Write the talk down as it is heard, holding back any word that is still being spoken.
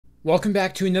Welcome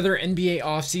back to another NBA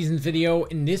offseason video.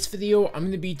 In this video, I'm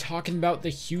going to be talking about the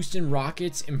Houston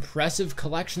Rockets' impressive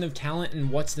collection of talent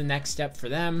and what's the next step for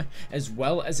them, as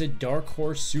well as a dark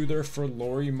horse suitor for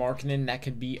Lauri Markkanen that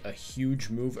could be a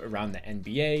huge move around the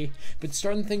NBA. But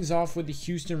starting things off with the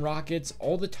Houston Rockets,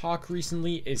 all the talk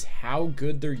recently is how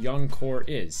good their young core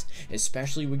is,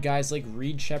 especially with guys like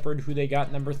Reed Sheppard, who they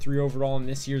got number 3 overall in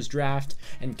this year's draft,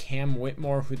 and Cam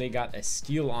Whitmore, who they got a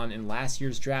steal on in last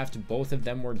year's draft. Both of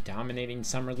them were dominating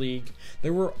Summer League.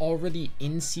 There were already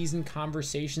in-season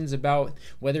conversations about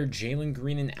whether Jalen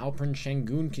Green and Alperen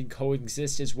Sengun could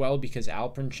coexist as well, because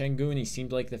Alperen Sengun, he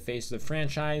seemed like the face of the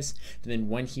franchise, but then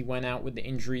when he went out with the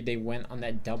injury, they went on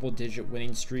that double-digit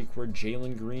winning streak where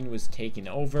Jalen Green was taking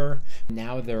over.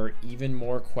 Now there are even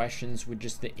more questions with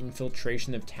just the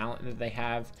infiltration of talent that they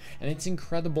have, and it's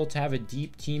incredible to have a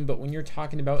deep team, but when you're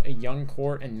talking about a young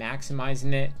core and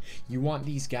maximizing it, you want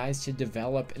these guys to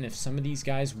develop, and if some of these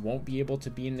guys won't be able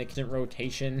to be in the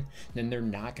rotation, then they're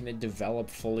not going to develop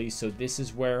fully. So this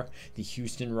is where the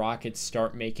Houston Rockets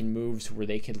start making moves where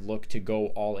they could look to go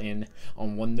all in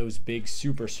on one of those big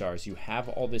superstars. You have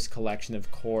all this collection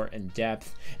of core and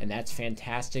depth, and that's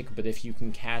fantastic, but if you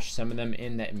can cash some of them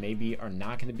in that maybe are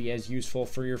not going to be as useful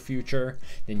for your future,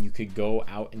 then you could go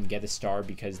out and get a star,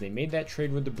 because they made that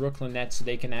trade with the Brooklyn Nets so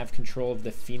they can have control of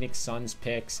the Phoenix Suns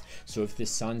picks. So if the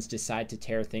Suns decide to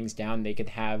tear things down, they could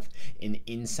have an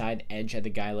inside edge at a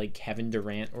guy like Kevin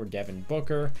Durant or Devin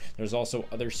Booker. There's also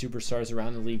other superstars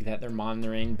around the league that they're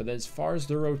monitoring, but as far as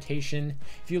the rotation,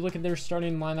 if you look at their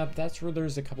starting lineup, that's where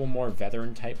there's a couple more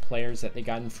veteran type players that they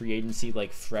got in free agency,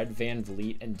 like Fred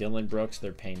VanVleet and Dylan Brooks.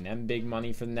 They're paying them big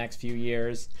money for the next few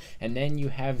years. And then you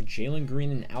have Jalen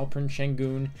Green and Alperen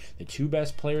Sengun, the two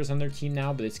best players on their team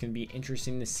now, but it's going to be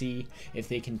interesting to see if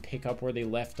they can pick up where they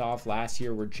left off last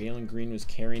year, where Jalen Green was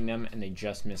carrying them and they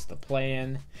just missed the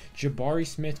play-in. Jabari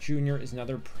Smith Jr. is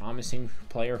another promising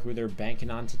player who they're banking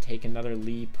on to take another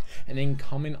leap. And then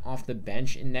coming off the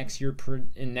bench in next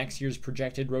year's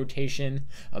projected rotation,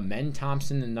 Amen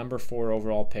Thompson, the number 4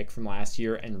 overall pick from last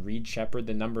year, and Reed Sheppard,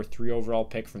 the number 3 overall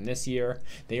pick from this year.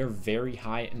 They are very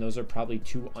high, and those are probably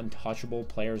 2 untouchable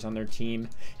players on their team,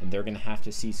 and they're going to have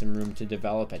to see some room to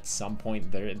develop at some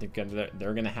point. They're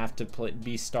going to have to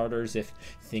be starters if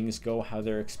things go how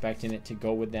they're expecting it to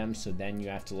go with them. So then you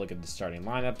have to look at the starting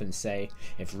lineup and say,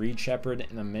 if Reed Sheppard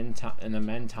and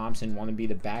Amen Thompson want to be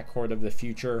the backcourt of the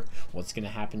future, what's going to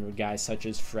happen with guys such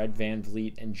as Fred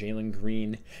VanVleet and Jalen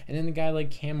Green? And then a guy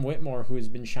like Cam Whitmore, who has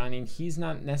been shining, he's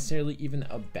not necessarily even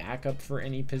a backup for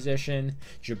any position.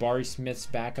 Jabari Smith's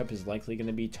backup is likely going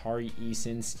to be Tari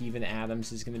Eason. Steven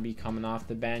Adams is going to be coming off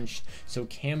the bench. So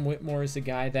Cam Whitmore is a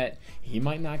guy that he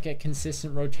might not get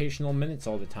consistent rotational minutes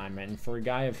all the time, and for a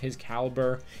guy of his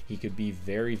caliber, he could be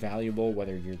very valuable,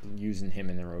 whether you're using him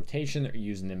in the rotation or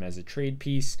using him as a trade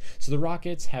piece. So the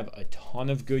Rockets have a ton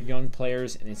of good young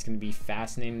players, and it's going to be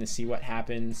fascinating to see what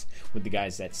happens with the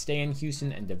guys that stay in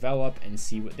Houston and develop, and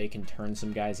see what they can turn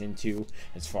some guys into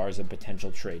as far as a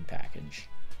potential trade package.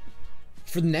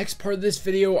 For the next part of this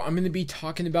video, I'm going to be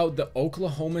talking about the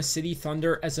Oklahoma City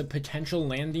Thunder as a potential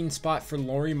landing spot for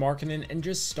Lauri Markkanen and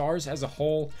just stars as a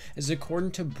whole, as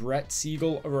according to Brett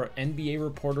Siegel, or an NBA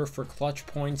reporter for Clutch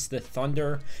Points, the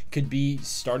Thunder could be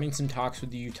starting some talks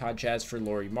with the Utah Jazz for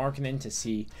Lauri Markkanen to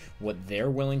see what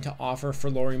they're willing to offer for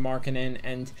Lauri Markkanen.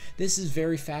 And this is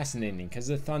very fascinating because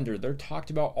the Thunder, they're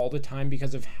talked about all the time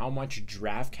because of how much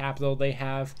draft capital they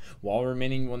have while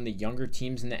remaining one of the younger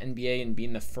teams in the NBA and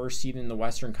being the first seed in the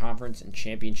Western Conference and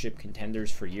championship contenders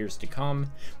for years to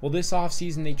come. Well, this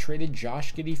offseason they traded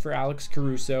Josh Giddey for Alex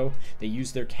Caruso. They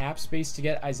used their cap space to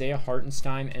get Isaiah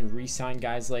Hartenstein and re-sign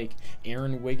guys like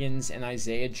Aaron Wiggins and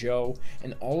Isaiah Joe,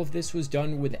 and all of this was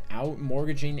done without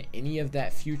mortgaging any of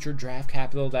that future draft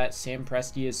capital that Sam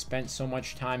Presti has spent so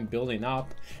much time building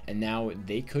up. And now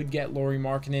they could get Lauri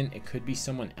Markkanen. It could be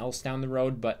someone else down the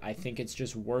road, but I think it's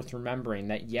just worth remembering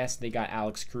that yes, they got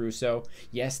Alex Caruso,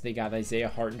 yes, they got Isaiah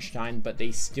Hartenstein, but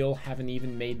they still haven't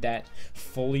even made that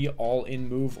fully all-in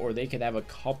move, or they could have a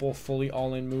couple fully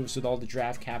all-in moves with all the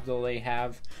draft capital they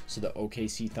have. So the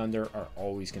OKC Thunder are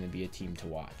always going to be a team to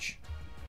watch.